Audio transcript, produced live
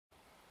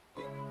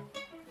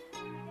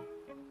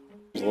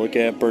Look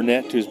at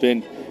Burnett, who's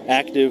been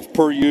active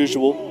per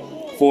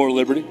usual for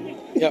Liberty.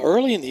 Yeah,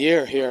 early in the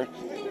year here,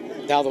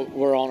 now that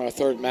we're on our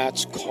third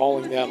match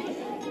calling them,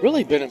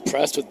 really been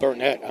impressed with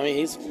Burnett. I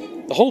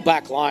mean, the whole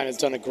back line has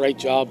done a great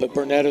job, but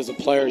Burnett is a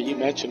player you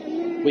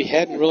mentioned. We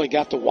hadn't really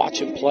got to watch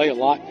him play a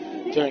lot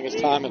during his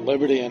time at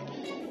Liberty, and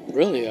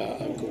really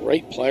a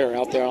great player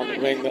out there on the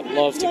ring that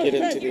loves to get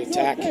into the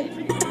attack.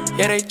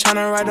 Yeah, they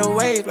tryna ride a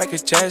wave like a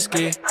jet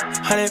ski.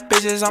 100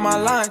 bitches on my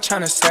line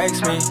tryna sex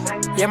me.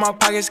 Yeah, my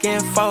pockets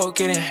getting full,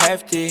 getting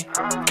hefty.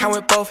 Count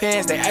with both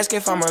hands, they ask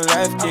if I'm a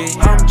lefty.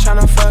 I'm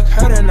tryna fuck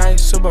her tonight,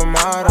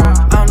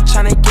 supermodel. I'm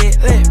tryna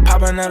get lit,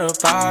 pop another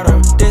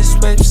bottle. This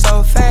whip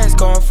so fast,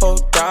 going full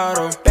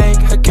throttle.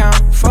 Bank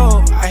account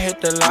full, I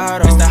hit the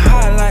lotto. It's the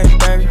highlight,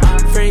 baby.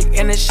 Freak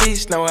in the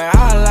sheets, know what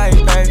I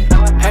like, baby.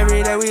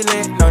 Every day we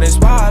lit, know this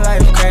wild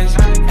life crazy.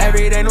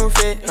 Every day new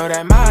fit, know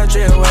that my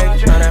drip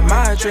wavy, know that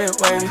my drip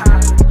wavy.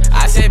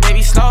 I said,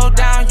 baby, slow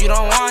down, you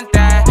don't want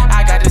that.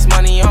 I got this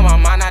money on my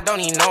mind, I don't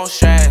need no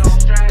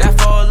stress. That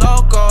for a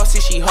loco,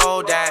 see she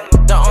hold that.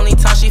 The only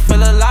time she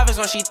feel alive is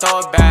when she throw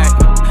it back.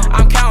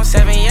 I'm counting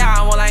 7, yeah,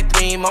 I want like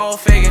 3 more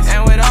figures.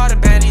 And with all the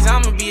baddies,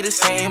 I'ma be the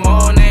same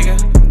old nigga.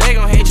 They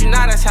gon' hate you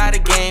now, that's how the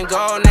game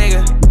go,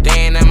 nigga. They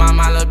ain't in my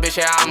mind, little bitch,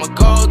 yeah, I'm a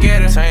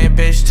go-getter. Turn your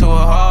bitch to a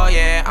hoe,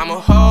 yeah, I'm a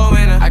hoe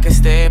winner. I can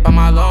stay by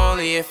my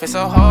lonely if it's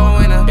a hoe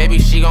winner. Baby,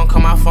 she gon'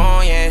 call my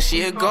phone, yeah,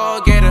 she a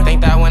go-getter.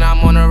 Think that when I'm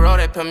on the road,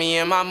 they put me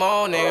in my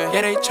mode, nigga.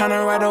 Yeah, they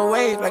tryna ride a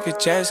wave like a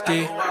jet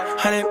ski.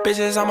 100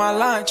 bitches on my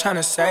line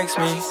tryna sex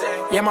me.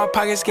 Yeah, my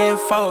pockets getting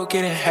full,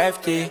 getting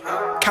hefty.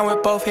 Count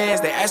with both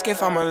hands, they ask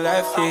if I'm a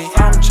lefty.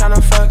 I'm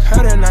tryna fuck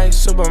her tonight,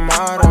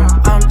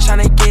 supermodel. I'm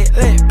tryna get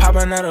lit, pop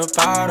another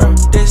bottle.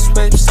 This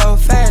whip so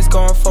fast,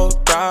 going full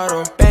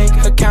throttle. Bank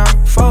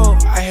account full,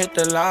 I hit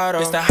the lotto.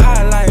 It's the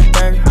highlight,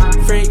 baby.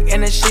 Freak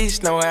in the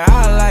sheets, know what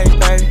I like,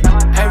 baby.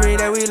 Every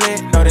day we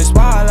lit, know this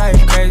wild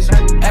life crazy.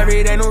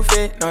 Every day new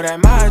fit, know that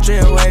my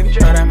drip wavy,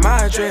 know that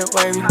my drip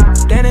wavy.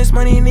 Then it's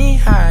money knee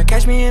high,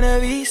 catch me in a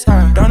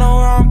V-side. Don't know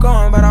where I'm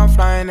going, but I'm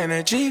flying in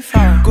a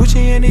G5.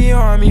 Gucci and Dior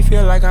on me,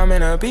 feel like I'm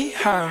in a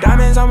beehive.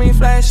 Diamonds on me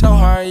flash so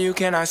hard, you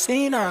cannot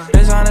see now.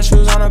 Designer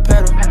shoes on a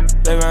pedal,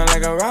 living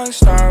like a rock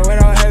star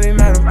without heavy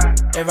metal.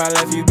 If I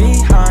left you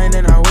behind,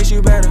 then I wish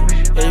you better.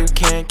 Yeah, you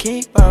can't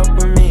keep up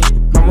with me,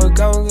 I'ma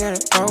go get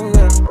it, go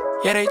get it.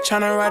 Yeah, they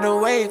tryna ride a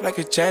wave like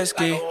a jet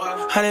ski.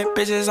 100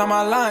 bitches on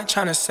my line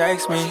tryna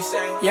sex me.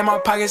 Yeah, my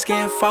pockets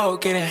getting full,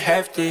 getting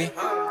hefty.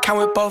 Count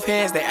with both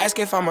hands, they ask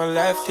if I'm a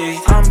lefty.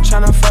 I'm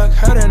tryna fuck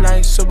her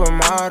tonight,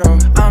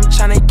 supermodel. I'm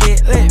tryna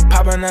get lit,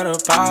 pop another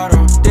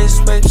bottle.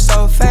 This whip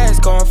so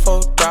fast, going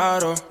full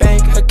throttle.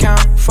 Bank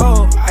account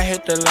full, I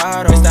hit the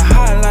lotto. It's the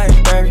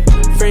highlight, baby.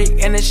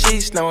 Freak in the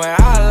sheets, know what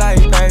I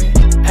like, baby.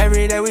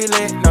 Every day we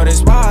lit, know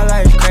this wild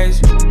life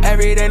crazy.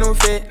 Every day new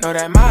fit, know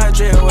that my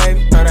drip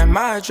wavy, know that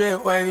my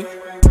drip wavy.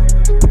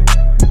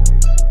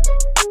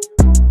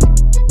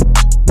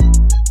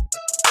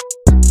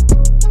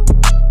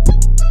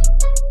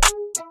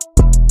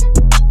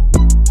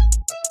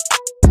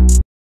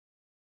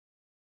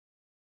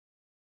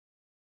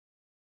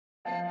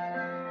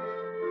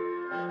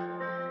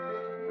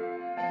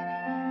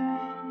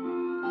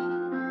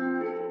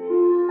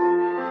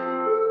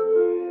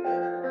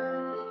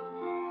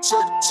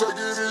 Take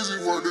it easy,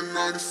 work the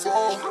 94.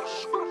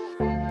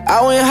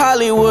 Out in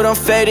Hollywood, I'm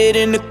faded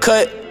in the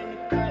cut.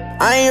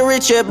 I ain't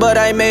rich yet, but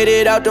I made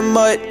it out the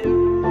mud.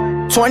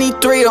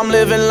 23, I'm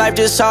living life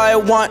just how I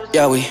want.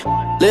 Yeah, we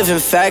living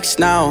facts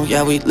now.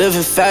 Yeah, we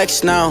living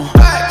facts now.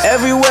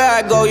 Everywhere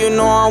I go, you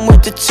know I'm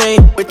with the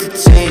team.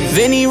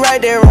 Vinny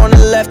right there on the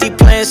left, he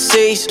playing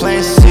C's.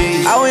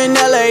 Out in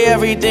LA,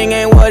 everything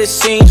ain't what it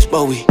seems,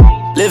 but we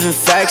living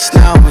facts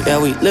now, yeah,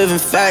 we living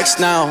facts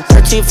now.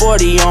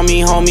 1340 on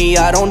me, homie,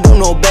 I don't do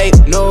no bait.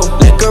 No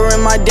liquor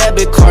in my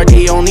debit card,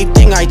 the only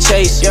thing I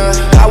chase. Yeah,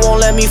 I won't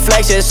let me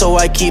flex it, so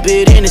I keep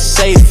it in the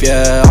safe.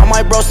 Yeah, all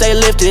my bros stay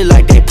lifted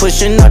like they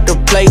pushing up the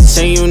plates,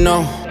 and you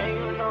know,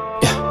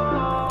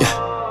 yeah,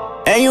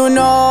 yeah, and you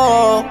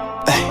know,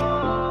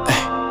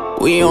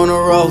 hey, we on the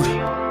road,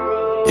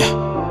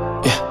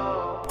 yeah,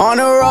 yeah, on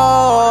the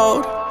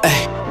road,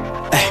 hey.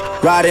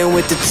 Riding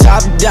with the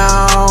top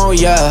down,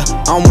 yeah.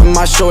 I'm with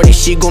my shorty,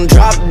 she gon'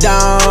 drop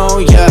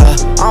down, yeah.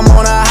 I'm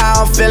on a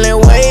high, I'm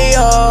feeling way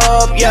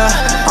up, yeah.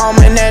 I'm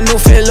in that new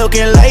fit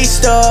looking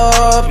laced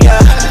up,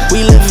 yeah.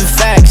 We living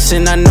facts,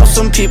 and I know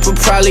some people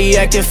probably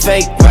acting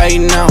fake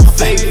right now.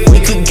 We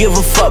could give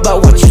a fuck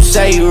about what you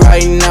say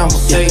right now,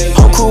 yeah.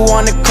 Whole crew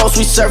on the coast,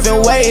 we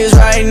surfing waves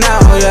right now,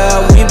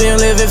 yeah. We been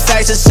living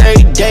facts this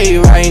every day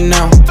right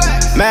now.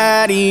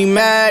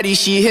 Maddie,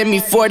 she hit me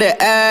for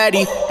the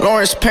Addy.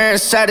 Lawrence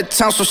parents out of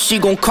town, so she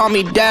gon' call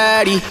me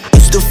daddy.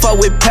 Used to fuck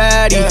with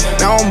Patty,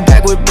 now I'm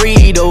back with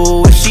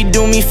Breedo. If she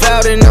do me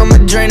foul, then I'ma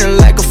drain her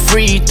like a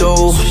free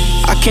throw.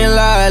 I can't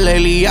lie,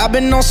 lately I've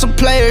been on some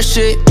player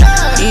shit.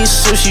 Eating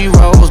sushi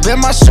rolls, bet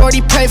my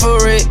shorty pay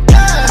for it.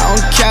 Out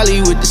in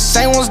Cali with the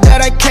same ones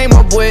that I came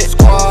up with.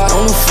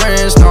 No new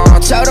friends, no,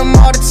 tell them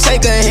all to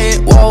take a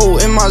hit. Whoa,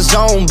 in my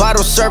zone,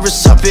 bottle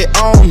service up at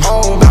home.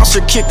 Bounce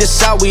bouncer kicked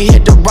us out, we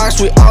hit the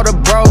rocks with all the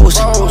bros.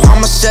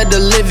 Mama said to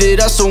live it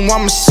up, so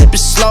I'ma sip it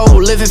slow.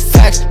 Living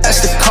facts,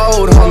 that's the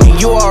code, homie,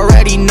 you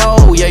already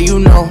know. Yeah, you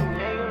know.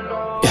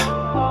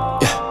 Yeah,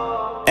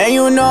 yeah. And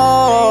you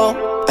know,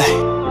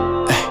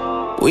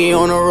 we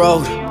on the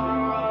road.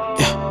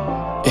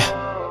 Yeah,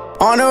 yeah.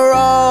 On the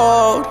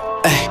road.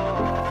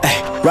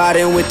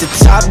 Riding with the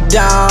top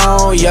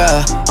down,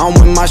 yeah. I'm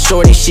with my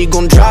shorty, she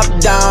gon' drop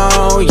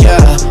down,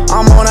 yeah.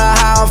 I'm on a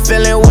high, I'm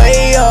feeling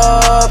way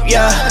up,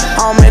 yeah.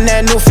 I'm in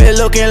that new fit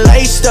looking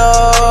laced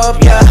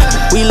up, yeah.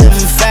 We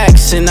living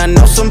facts, and I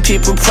know some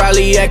people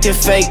probably acting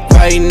fake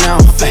right now.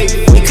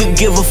 We could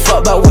give a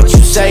fuck about what you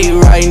say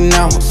right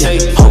now, yeah.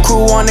 Whole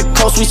crew on the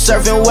coast, we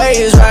surfing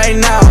waves right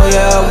now,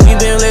 yeah. We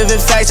been living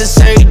facts this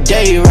every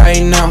day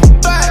right now.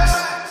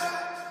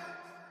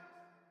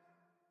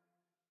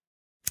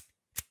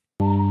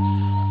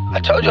 I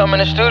told you I'm in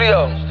the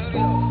studio.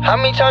 How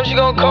many times you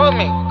gonna call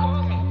me?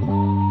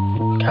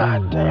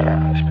 God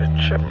damn, it's been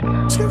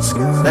tripping.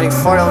 Letting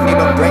 4 don't need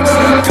no breaks.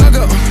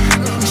 Coco,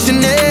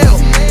 Chanel,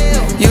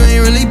 you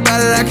ain't really bout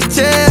it, I can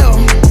tell.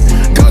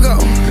 Coco,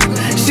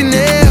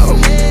 Chanel,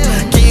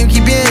 can you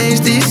keep your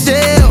hands to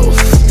yourself?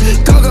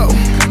 Coco,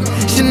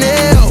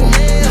 Chanel,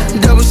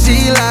 double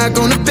C lock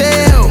on the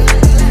bell.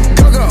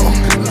 Coco,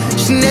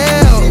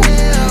 Chanel,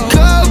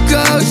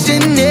 Coco,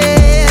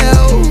 Chanel.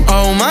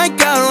 Oh my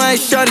God, like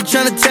shorty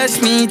tryna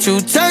test me. Too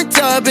turned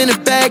up in the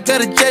back of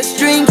the jet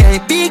stream.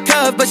 Can't be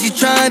cuffed, but she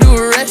trying to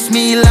arrest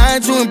me.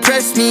 Lying to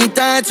impress me,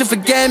 dying to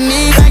forget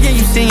me. I get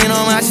you singing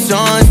all my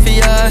songs for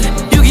ya.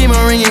 You keep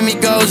on ringing me,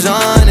 goes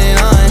on and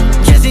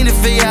on. Can't seem to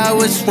figure out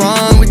what's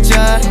wrong with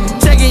ya.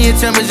 Checking your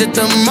temperature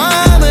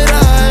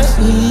thermometer.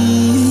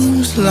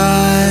 Seems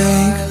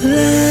like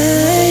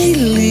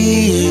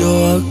lately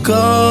you're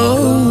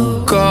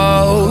go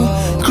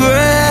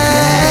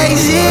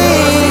crazy.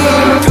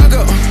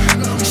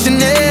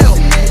 Chanel,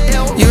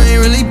 you ain't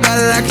really bout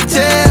it, I can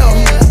tell.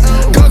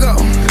 Coco,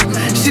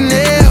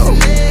 Chanel,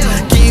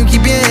 can you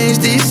keep your hands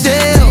to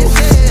yourself?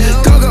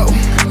 Coco,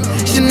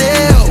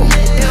 Chanel,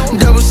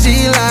 double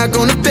C lock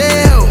on the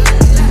bell.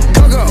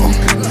 Coco,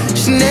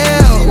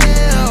 Chanel,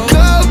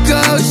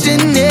 Coco,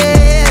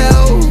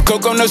 Chanel.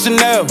 Coco, no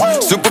Chanel.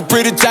 Super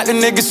pretty chocolate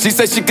nigga, she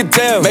said she could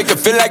tell. Make her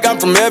feel like I'm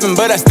from heaven,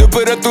 but I still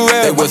put her through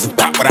hell. They wasn't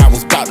about what I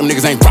was about, them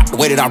niggas ain't rock the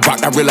way that I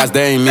rocked. I realized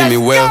they ain't mean me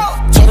well.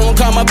 Told them don't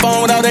call my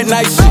phone with all that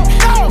nice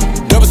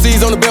shit. Double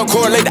C's on the belt,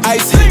 correlate the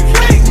ice hit.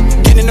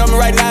 Getting on me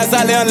right now is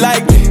highly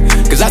unlikely,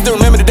 cause I still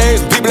remember the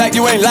days when people like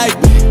you ain't like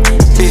me.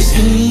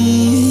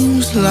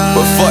 Seems like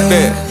but fuck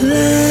that.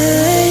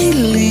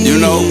 You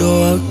know,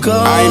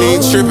 I ain't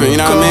even tripping, you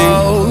know what I mean?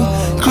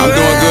 I'm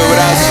doing good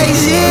without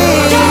you.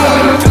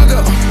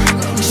 Coco,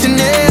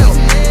 Chanel,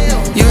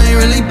 you ain't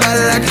really bout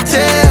it, I can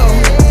tell.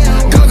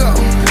 Coco,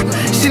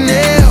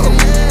 Chanel,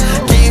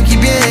 can you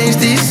keep your hands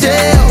to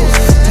yourself?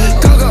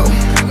 Coco,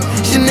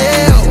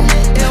 Chanel,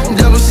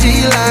 double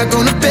C lock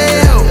on the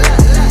bell.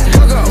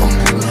 Coco,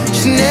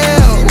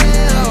 Chanel,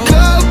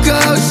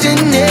 Coco,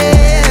 Chanel.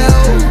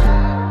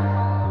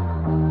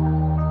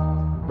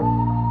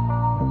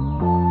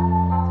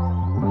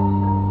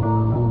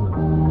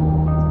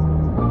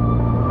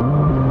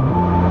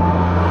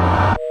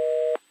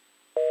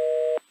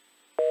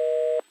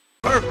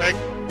 Perfect.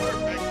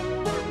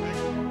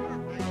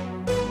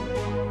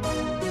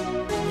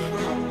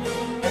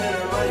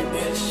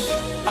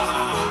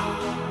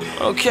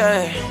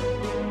 Okay.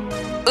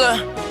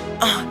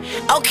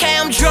 Okay,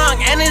 I'm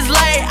drunk and it's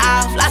late.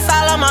 I've lost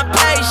all of my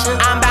patience.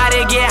 I'm about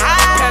to get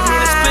high. Pass me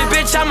the split,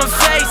 bitch, I'ma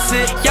face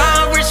it.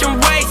 Young, rich, and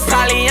waste.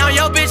 Probably on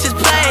your bitch's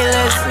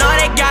playlist. Know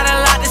they got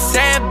a lot to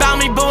say about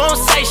me, but won't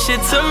say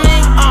shit to me.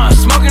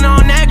 Smoking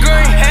on that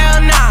green.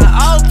 Hell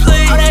nah, oh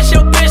please. Oh, that's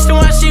your bitch, the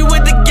one she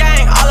with the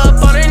gang. All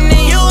up on her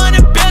knee. You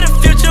wanna build a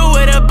future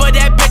with her, but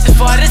that bitch is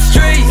for the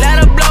streets.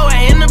 Let her blow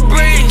it in the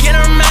breeze. Get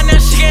her mad,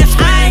 now she gets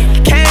I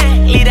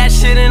can't leave that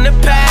shit in the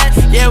past.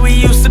 Yeah, we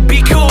used to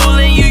be cool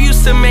and you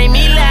used to make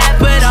me laugh,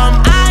 but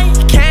I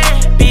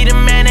can't be the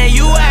man that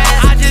you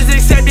asked. I just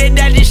accepted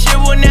that this shit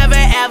will never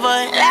ever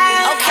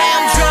last. Okay,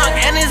 I'm drunk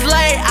and it's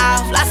late.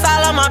 I've lost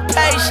all of my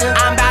patience.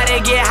 I'm about to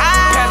get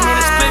high. Pass me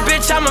the split,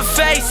 bitch, I'ma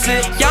face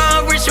it.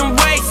 Young, rich, and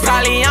waste.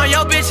 Probably on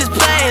your bitch's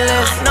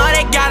playlist. Know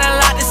they got a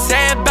lot to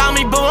say about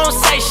me, but won't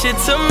say shit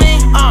to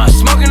me.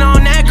 Smoking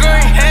on that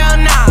green. Hell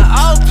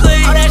nah, oh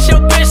please. Oh, that's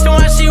your bitch, the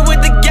one she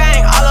with the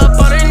gang. All up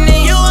on her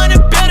knee. You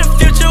wanna build a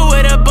future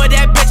with her, but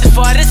that bitch is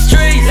for the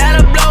streets. Let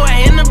her blow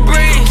it in the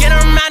breeze. Get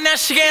her mad, now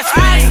she can't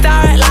speak.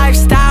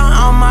 Lifestyle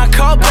on my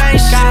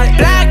Cobain shot.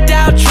 Blacked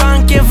out,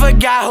 drunk, and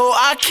forgot who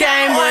I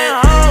came with.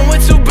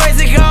 With two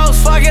basic hoes,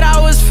 fuck it, I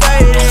was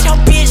faded. That's your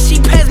bitch, she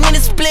passed me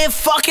the split,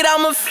 fuck it,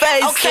 I'ma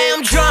face it. Okay,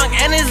 I'm drunk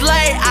and it's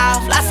late.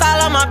 I've lost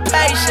all of my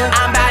patience.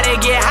 I'm about to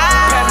get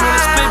high. Pass me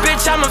the split,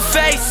 bitch, I'ma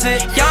face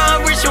it.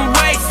 Young, rich, and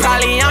waste.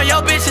 Probably on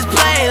your bitch's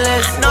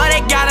playlist. Know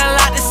they got a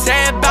lot to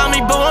say about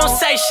me, but won't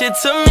say shit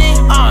to me.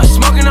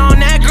 Smoking on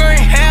that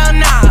green. Hell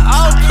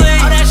nah, oh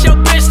please. Oh, that's your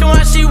bitch, the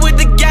one she with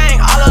the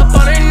gang. All up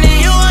on her knee.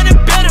 You wanna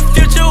build a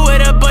future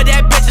with her, but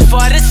that bitch is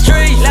for the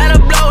streets. Let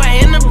her blow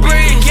it in the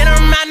breeze. Get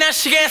her mad, now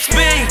she can't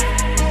PSB.